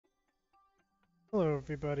Hello,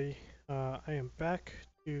 everybody. I am back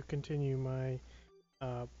to continue my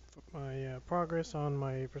progress on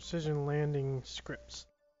my precision landing scripts.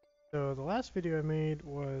 So the last video I made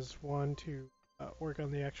was one to work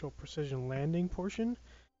on the actual precision landing portion.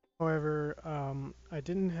 However, I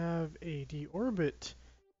didn't have a deorbit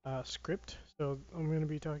script, so I'm going to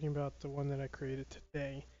be talking about the one that I created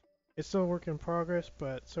today. It's still a work in progress,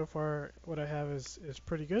 but so far what I have is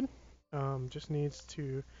pretty good. Just needs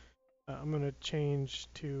to I'm going to change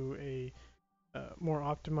to a more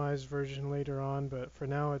optimized version later on, but for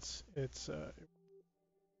now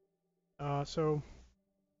so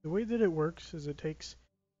the way that it works is it takes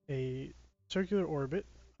a circular orbit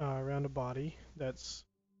around a body that's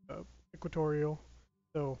equatorial,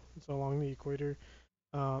 so it's along the equator,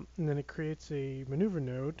 and then it creates a maneuver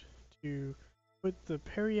node to put the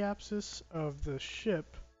periapsis of the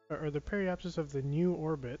ship or the periapsis of the new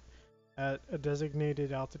orbit at a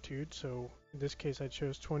designated altitude. So in this case, I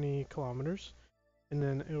chose 20 kilometers, and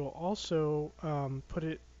then it will also put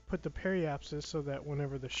the periapsis so that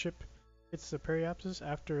whenever the ship hits the periapsis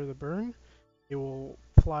after the burn, it will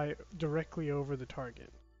fly directly over the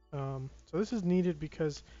target. So this is needed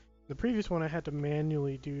because the previous one I had to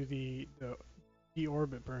manually do the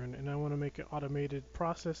deorbit burn, and I want to make an automated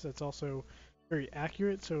process that's also very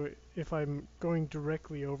accurate. So if I'm going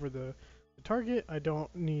directly over the target, I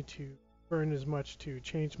don't need to burn as much to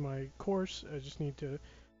change my course. I just need to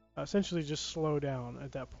essentially just slow down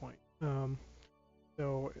at that point.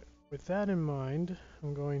 So with that in mind,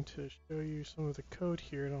 I'm going to show you some of the code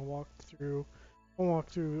here, and I'll walk through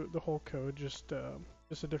the whole code, just the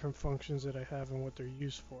different functions that I have and what they're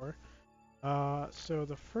used for. So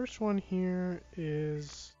the first one here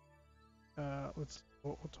is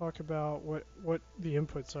we'll talk about what the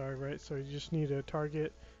inputs are, right? So you just need a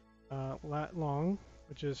target lat long,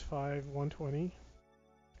 which is 120,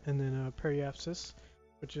 and then a periapsis,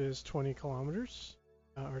 which is 20 kilometers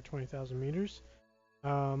or 20,000 meters.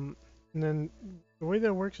 And then the way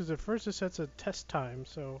that works is at first it sets a test time,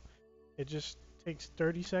 so it just takes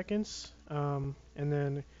 30 seconds, and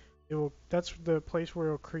then that's the place where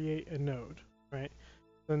it'll create a node, right?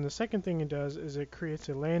 Then the second thing it does is it creates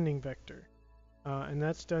a landing vector, and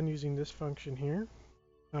that's done using this function here.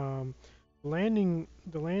 Um, the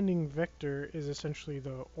landing vector is essentially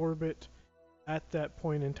the orbit at that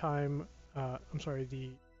point in time. The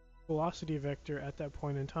velocity vector at that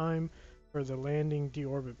point in time for the landing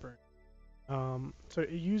deorbit burn. So it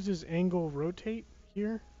uses angle rotate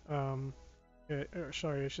here. I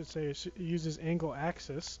should say it uses angle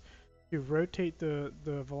axis to rotate the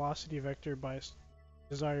velocity vector by a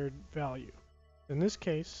desired value. In this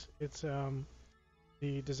case, it's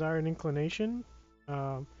the desired inclination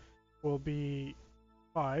will be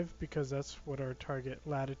 5 because that's what our target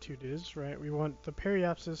latitude is, right? We want the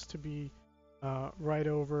periapsis to be right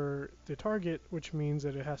over the target, which means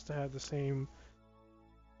that it has to have the same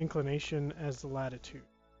inclination as the latitude.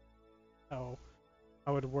 How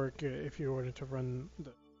would work if you wanted to run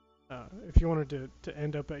if you wanted to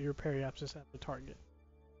end up at your periapsis at the target.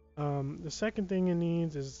 The second thing it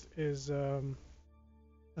needs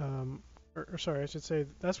I should say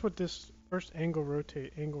that's what this first angle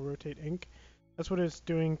rotate inc. That's what it's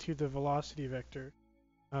doing to the velocity vector,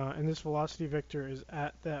 and this velocity vector is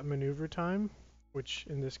at that maneuver time, which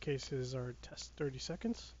in this case is our test 30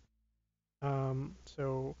 seconds.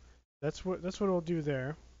 So that's what it'll do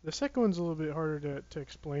there. The second one's a little bit harder to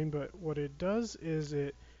explain, but what it does is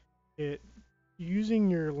it using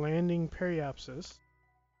your landing periapsis,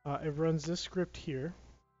 it runs this script here,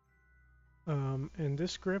 and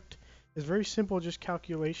this script is very simple, just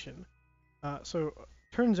calculation. So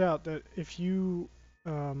turns out that if you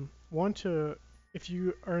if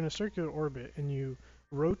you are in a circular orbit and you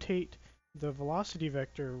rotate the velocity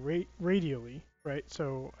vector radially, right?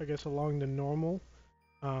 So I guess along the normal.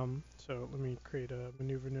 So let me create a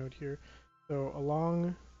maneuver node here. So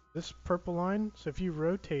along this purple line, so if you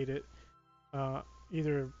rotate it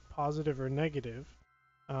either positive or negative,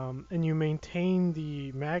 and you maintain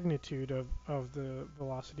the magnitude of the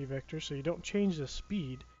velocity vector, so you don't change the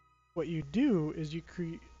speed, what you do is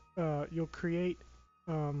you'll create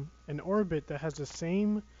an orbit that has the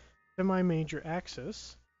same semi-major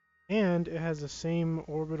axis, and it has the same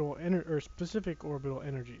orbital or specific orbital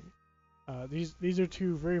energy. These are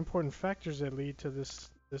two very important factors that lead to this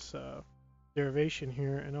derivation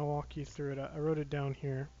here, and I'll walk you through it. I wrote it down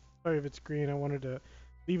here. Sorry if it's green. I wanted to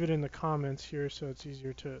leave it in the comments here so it's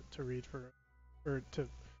easier to read or to if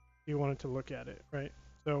you wanted to look at it, right?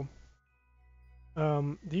 So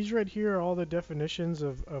these right here are all the definitions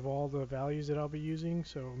of all the values that I'll be using.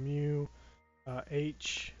 So mu,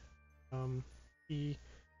 h, e,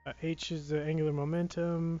 h is the angular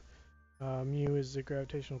momentum, mu is the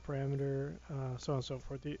gravitational parameter, so on and so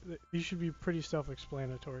forth. These should be pretty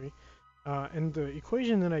self-explanatory. And the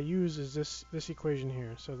equation that I use is this equation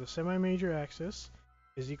here. So the semi-major axis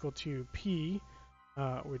is equal to p,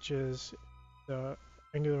 which is the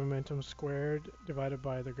angular momentum squared divided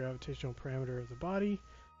by the gravitational parameter of the body,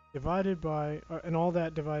 divided by, and all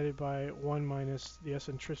that divided by 1 minus the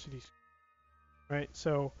eccentricity, right?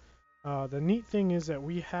 So the neat thing is that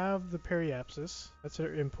we have the periapsis, that's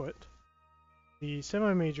our input. The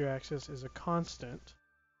semi-major axis is a constant,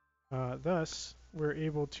 thus we're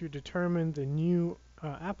able to determine the new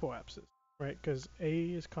apoapsis, right? Because A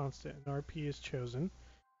is constant and RP is chosen.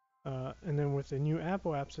 And then with the new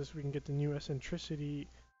apoapsis, we can get the new eccentricity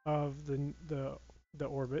of the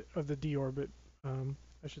orbit, of the d orbit,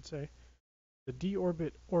 I should say. The d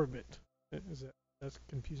orbit orbit. That's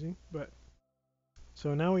confusing, but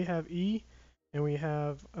so now we have E and we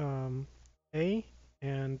have A,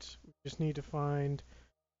 and we just need to find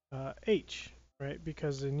H, right?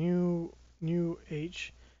 Because the new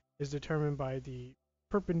H is determined by the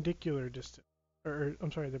perpendicular distance, or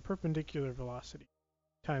I'm sorry, the perpendicular velocity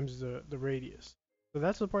times the radius. So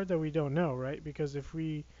that's the part that we don't know, right? Because if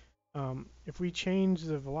we change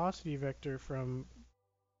the velocity vector from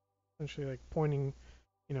essentially like pointing,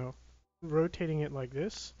 you know, rotating it like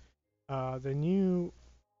this, the new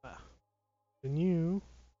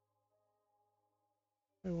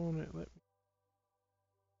why won't it let me?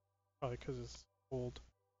 Probably because it's old.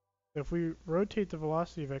 So if we rotate the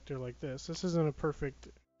velocity vector like this isn't a perfect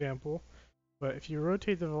example, but if you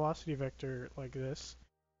rotate the velocity vector like this,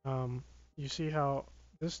 you see how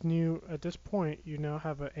at this point you now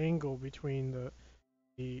have an angle between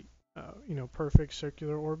the perfect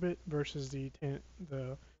circular orbit versus the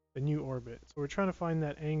new orbit. So we're trying to find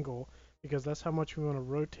that angle because that's how much we want to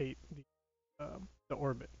rotate the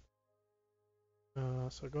orbit.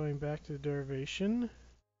 So going back to the derivation,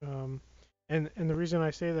 and the reason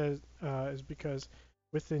I say that is because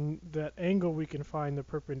within that angle we can find the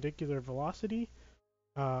perpendicular velocity,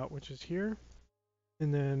 which is here,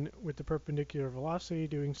 and then with the perpendicular velocity,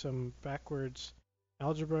 doing some backwards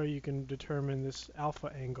algebra, you can determine this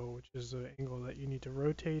alpha angle, which is the angle that you need to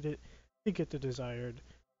rotate it to get the desired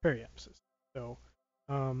periapsis. So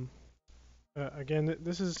again,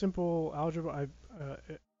 this is a simple algebra.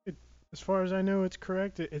 As far as I know, it's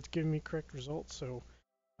correct. It's giving me correct results. So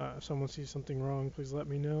if someone sees something wrong, please let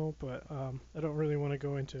me know. But I don't really want to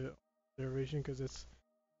go into derivation because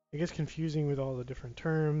it gets confusing with all the different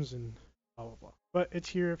terms and blah blah blah. But it's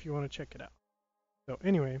here if you want to check it out. So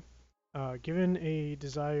anyway, given a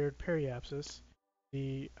desired periapsis,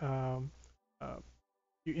 you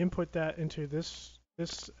input that into this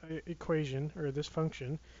equation or this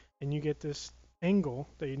function, and you get this angle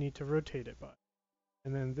that you need to rotate it by.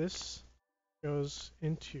 And then this goes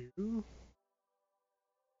into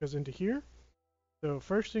here. So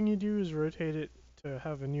first thing you do is rotate it to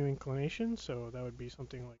have a new inclination. So that would be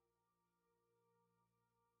something like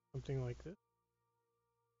this.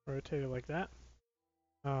 Rotate it like that.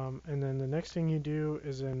 And then the next thing you do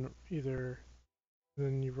is then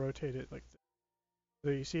you rotate it like this. So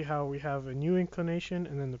you see how we have a new inclination,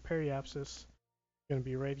 and then the periapsis is going to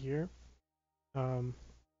be right here.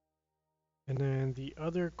 And then the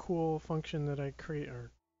other cool function that I create,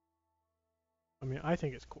 I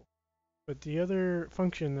think it's cool, but the other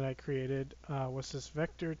function that I created was this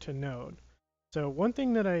vector to node. So one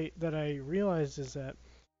thing that I realized is that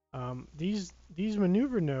these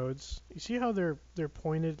maneuver nodes, you see how they're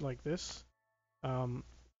pointed like this?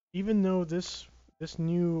 Even though this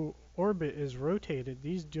new orbit is rotated,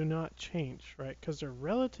 these do not change, right? Because they're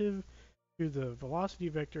relative to the velocity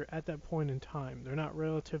vector at that point in time. They're not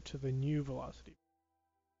relative to the new velocity.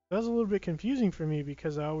 That was a little bit confusing for me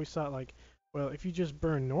because I always thought like, well, if you just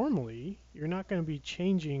burn normally, you're not going to be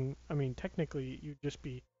changing. I mean, technically, you'd just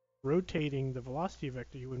be rotating the velocity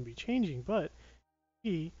vector. You wouldn't be changing, but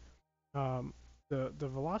the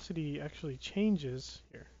velocity actually changes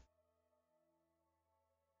here.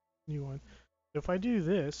 New one. So if I do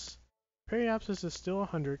this, periapsis is still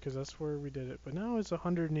 100 because that's where we did it, but now it's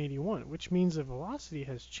 181, which means the velocity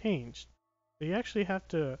has changed. So you actually have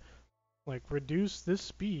to like reduce this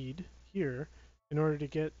speed here in order to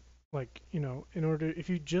get if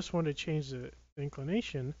you just want to change the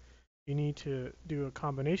inclination, you need to do a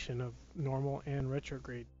combination of normal and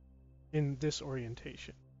retrograde in this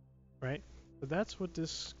orientation, right? So that's what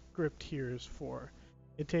this script here is for.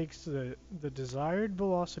 It takes the desired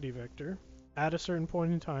velocity vector at a certain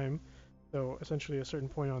point in time, so essentially a certain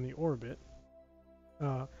point on the orbit,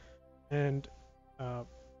 and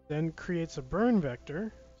then creates a burn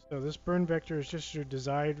vector. So this burn vector is just your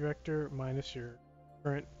desired vector minus your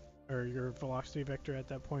current or your velocity vector at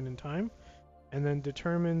that point in time, and then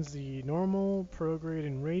determines the normal, prograde,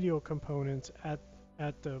 and radial components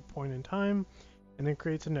at the point in time, and then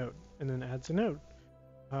creates a node, and then adds a node.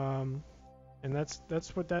 And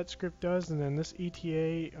that's what that script does. And then this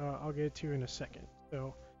ETA I'll get to in a second.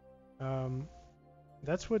 So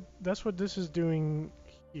that's what this is doing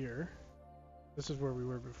here. This is where we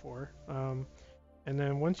were before. And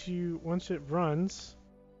then once it runs,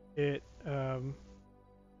 it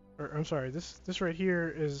or I'm sorry, this right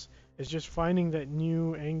here is just finding that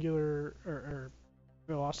new angular or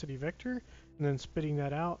velocity vector and then spitting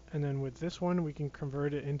that out. And then with this one, we can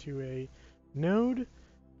convert it into a node,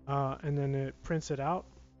 and then it prints it out.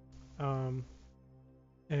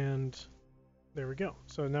 And there we go.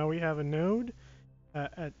 So now we have a node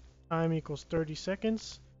at time equals 30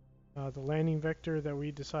 seconds. The landing vector that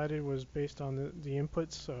we decided was based on the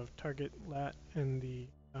inputs of target lat and the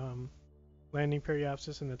landing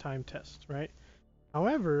periapsis and the time test, right?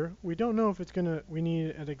 However, we don't know if we need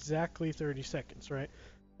it at exactly 30 seconds, right?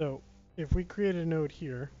 So if we create a node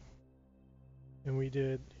here, and we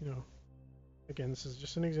did, again, this is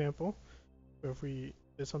just an example. So if we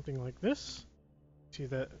did something like this, see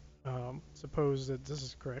that, suppose that this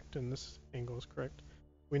is correct and this angle is correct.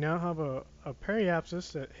 We now have a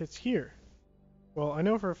periapsis that hits here. Well, I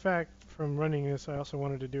know for a fact from running this, I also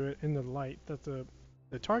wanted to do it in the light, that the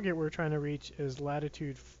target we're trying to reach is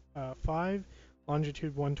latitude 5,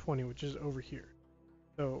 longitude 120, which is over here.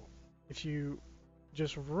 So if you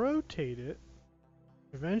just rotate it,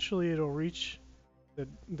 eventually it'll reach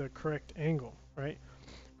the correct angle, right?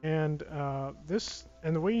 And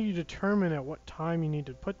the way you determine at what time you need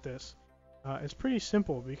to put this is pretty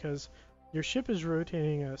simple, because your ship is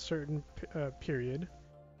rotating at a certain period,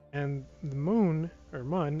 and the moon or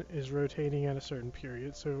mun is rotating at a certain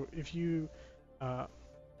period. So if you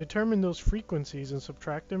determine those frequencies and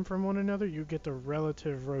subtract them from one another, you get the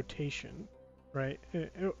relative rotation, right?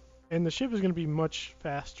 And the ship is going to be much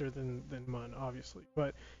faster than mun, obviously,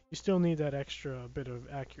 but you still need that extra bit of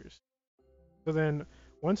accuracy. So then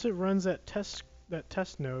once it runs that test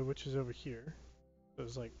node, which is over here, so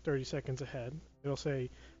it's like 30 seconds ahead, it'll say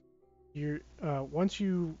once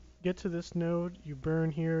you get to this node, you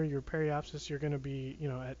burn here, your periapsis, you're going to be,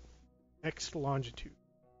 at X longitude.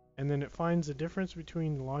 And then it finds the difference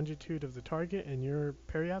between the longitude of the target and your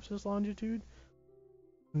periapsis longitude.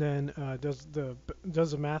 And then does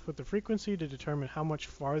the math with the frequency to determine how much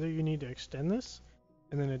farther you need to extend this.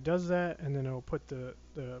 And then it does that, and then it'll put the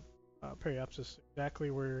periapsis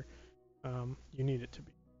exactly where you need it to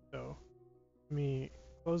be. So let me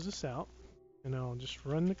close this out, and I'll just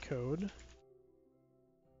run the code.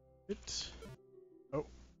 Oh,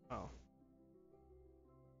 wow.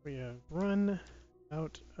 We have run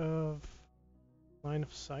out of line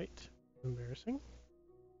of sight. Embarrassing.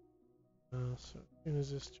 So as soon as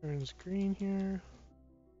this turns green here,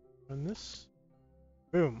 run this.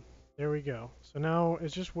 Boom. There we go. So now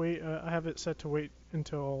it's just wait. I have it set to wait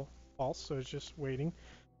until false, so it's just waiting.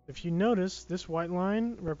 If you notice, this white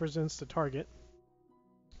line represents the target.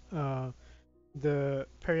 The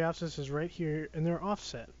periapsis is right here, and they're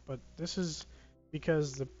offset. But this is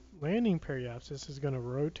because the landing periapsis is going to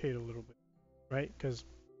rotate a little bit, right? Because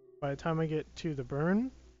by the time I get to the burn,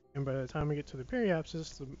 and by the time I get to the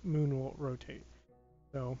periapsis, the moon will rotate.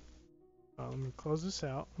 So let me close this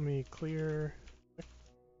out. Let me clear.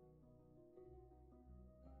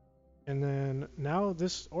 And then now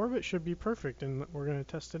this orbit should be perfect, and we're going to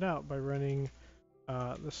test it out by running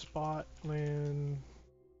the spot land.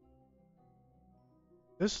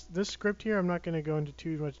 This script here, I'm not going to go into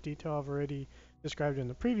too much detail. I've already described in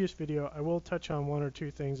the previous video. I will touch on one or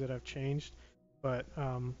two things that I've changed. But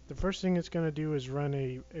the first thing it's going to do is run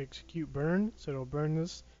a execute burn. So it'll burn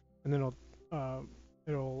this, and then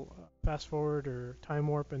it'll fast forward or time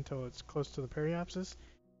warp until it's close to the periapsis,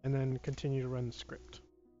 and then continue to run the script.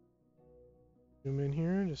 Zoom in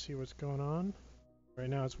here to see what's going on. Right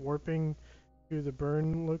now it's warping to the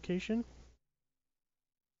burn location.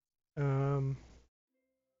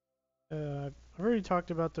 I've already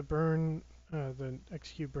talked about the burn, the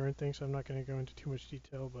execute burn thing, so I'm not going to go into too much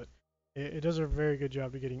detail, but it does a very good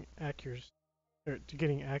job of getting accurate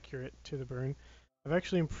to the burn. I've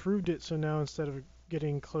actually improved it, so now instead of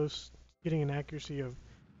getting an accuracy of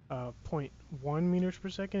 0.1 meters per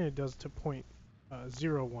second, it does to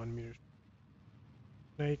 0.01 meters.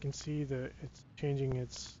 Now you can see that it's changing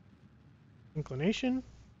its inclination,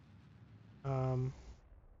 and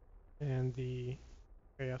the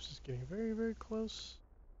periapsis is getting very, very close.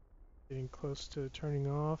 Getting close to turning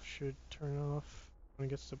off. Should turn off when it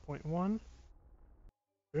gets to 0.1.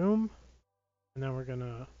 Boom. And then we're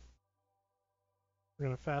gonna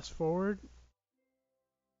fast forward,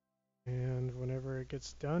 and whenever it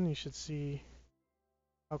gets done, you should see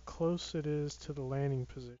how close it is to the landing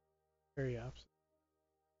position. Periapsis.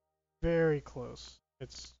 Very close.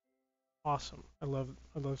 It's awesome. I love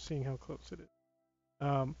seeing how close it is.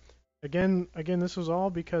 Um, again, this was all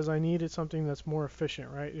because I needed something that's more efficient,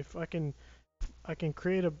 right? If I can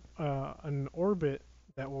create an orbit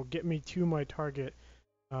that will get me to my target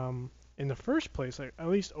in the first place, like at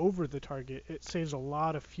least over the target, it saves a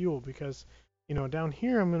lot of fuel because down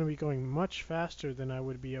here I'm going to be going much faster than I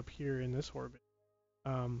would be up here in this orbit.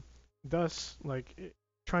 Um, thus,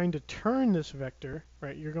 trying to turn this vector,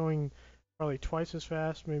 right? You're going probably twice as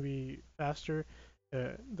fast, maybe faster.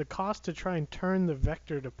 The cost to try and turn the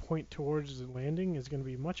vector to point towards the landing is going to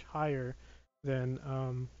be much higher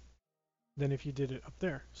than if you did it up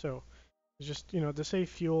there. So it's just to save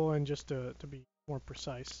fuel and just to be more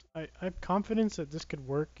precise. I have confidence that this could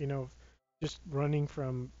work. Just running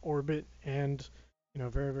from orbit and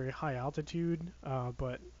very very high altitude.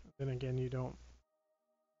 But then again, you don't.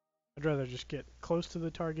 I'd rather just get close to the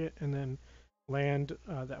target and then land.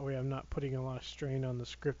 That way, I'm not putting a lot of strain on the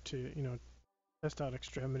script to test out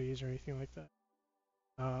extremities or anything like that.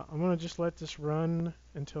 I'm gonna just let this run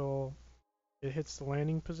until it hits the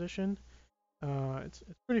landing position. It's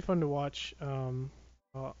pretty fun to watch.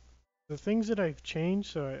 Uh, the things that I've changed,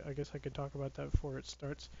 so I guess I could talk about that before it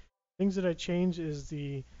starts. Things that I changed is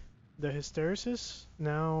the hysteresis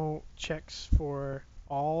now checks for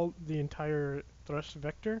the entire thrust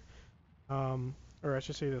vector, or I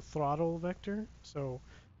should say the throttle vector. So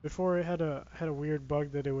before it had a weird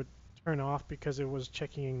bug that it would turn off because it was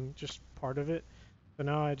checking just part of it. So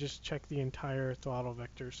now I just check the entire throttle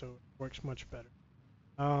vector, so it works much better.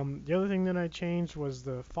 The other thing that I changed was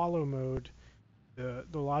the follow mode.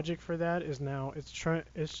 The logic for that is now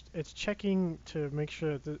it's checking to make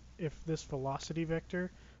sure that if this velocity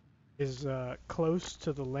vector is close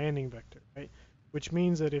to the landing vector, right? Which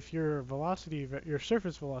means that if your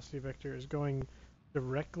surface velocity vector is going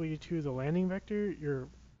directly to the landing vector, you're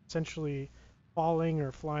essentially falling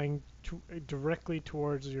or flying directly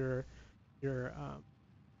towards your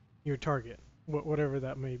your target, whatever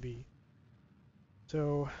that may be.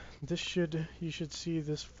 So you should see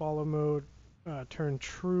this follow mode turn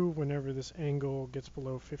true whenever this angle gets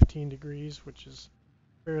below 15 degrees, which is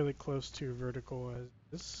fairly close to vertical as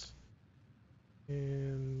this.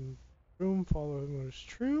 And boom, follow mode is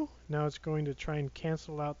true. Now it's going to try and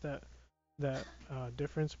cancel out that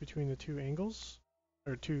difference between the two angles,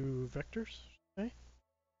 or two vectors. Okay.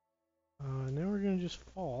 Now we're going to just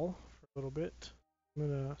fall for a little bit. I'm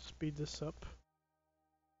going to speed this up.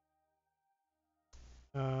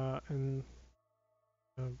 And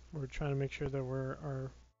we're trying to make sure that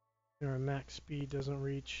our max speed doesn't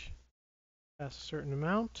reach past a certain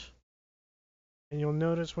amount. And you'll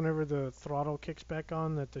notice whenever the throttle kicks back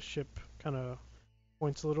on that the ship kind of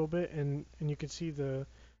points a little bit, and you can see the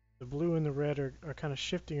blue and the red are kind of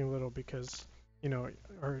shifting a little because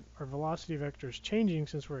our velocity vector is changing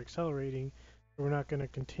since we're accelerating. So we're not going to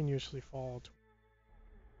continuously fall.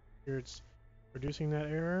 Here it's reducing that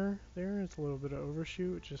error there. It's a little bit of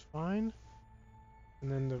overshoot, which is fine.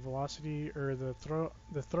 And then the velocity or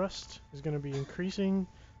the thrust is going to be increasing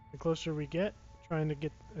the closer we get, trying to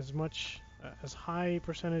get as high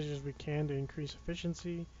percentage as we can to increase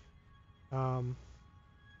efficiency. And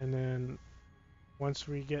then once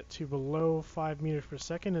we get to below 5 meters per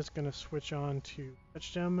second, it's going to switch on to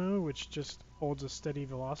touchdown mode, which just holds a steady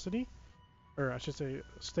velocity, or I should say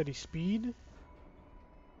steady speed.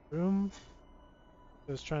 Boom.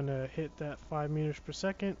 So it's trying to hit that 5 meters per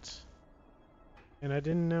second. And I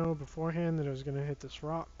didn't know beforehand that I was going to hit this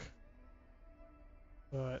rock,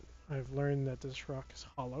 but I've learned that this rock is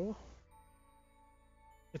hollow.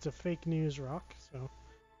 It's a fake news rock, so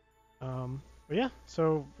but yeah,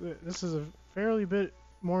 so this is a fairly bit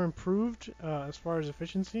more improved as far as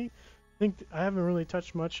efficiency. I think I haven't really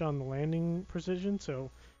touched much on the landing precision,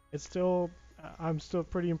 so I'm still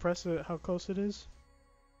pretty impressed at how close it is.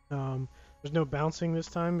 There's no bouncing this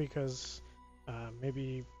time because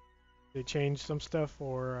maybe they changed some stuff,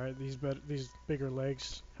 or these bigger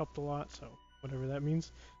legs helped a lot, so whatever that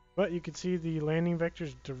means. But you can see the landing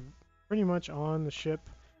vectors pretty much on the ship.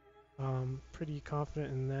 Pretty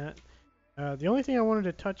confident in that. The only thing I wanted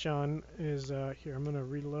to touch on is here. I'm gonna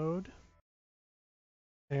reload,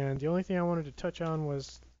 and the only thing I wanted to touch on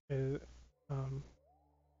was to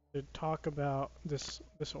talk about this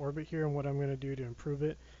orbit here and what I'm gonna do to improve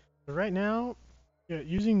it. But right now,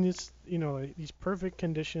 using this, these perfect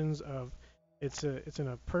conditions of it's in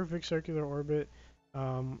a perfect circular orbit.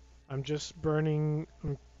 I'm just burning,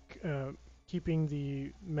 keeping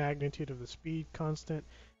the magnitude of the speed constant.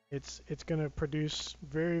 It's going to produce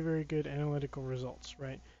very, very good analytical results,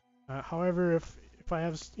 right? However, if I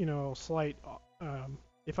have, slight,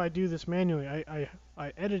 if I do this manually,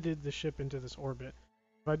 I edited the ship into this orbit.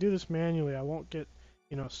 If I do this manually, I won't get,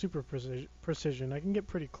 super precision. I can get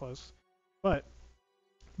pretty close, but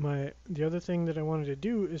the other thing that I wanted to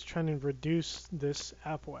do is trying to reduce this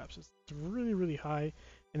apoapsis. It's really, really high,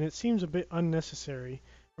 and it seems a bit unnecessary,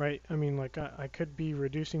 right? I mean, like I could be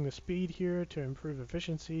reducing the speed here to improve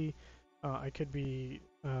efficiency. I could be,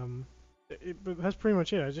 but that's pretty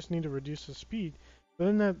much it. I just need to reduce the speed. But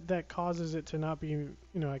then that causes it to not be,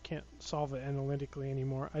 I can't solve it analytically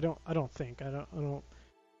anymore. I don't think. I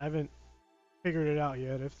haven't figured it out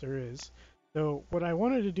yet if there is. So what I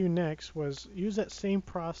wanted to do next was use that same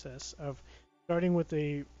process of starting with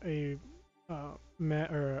a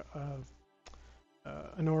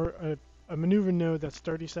maneuver node that's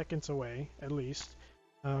 30 seconds away at least,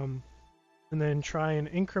 um, and then try and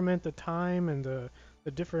increment the time and the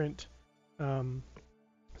different um,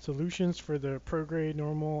 solutions for the prograde,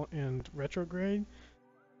 normal, and retrograde.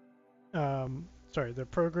 Sorry, the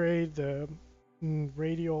prograde, the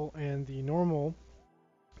radial, and the normal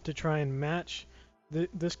to try and match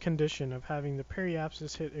this condition of having the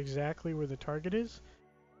periapsis hit exactly where the target is,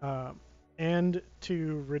 uh, and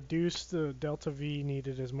to reduce the delta V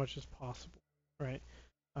needed as much as possible, right?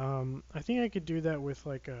 I think I could do that with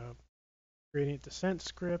like a gradient descent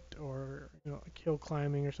script or like hill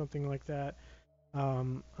climbing or something like that,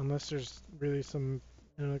 unless there's really some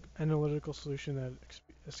analytical solution that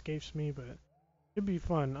escapes me, but it'd be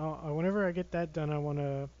fun. Whenever I get that done, I want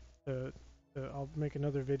to I'll make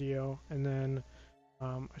another video, and then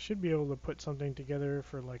I should be able to put something together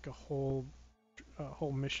for like a whole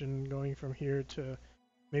mission going from here to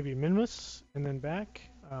maybe Minmus and then back,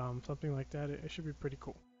 something like that. It should be pretty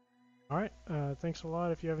cool. All right, thanks a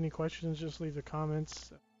lot. If you have any questions, just leave the comments.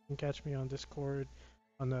 You can catch me on Discord,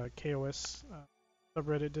 on the KOS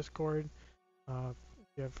subreddit Discord. If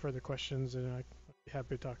you have further questions, and I'd be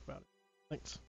happy to talk about it. Thanks.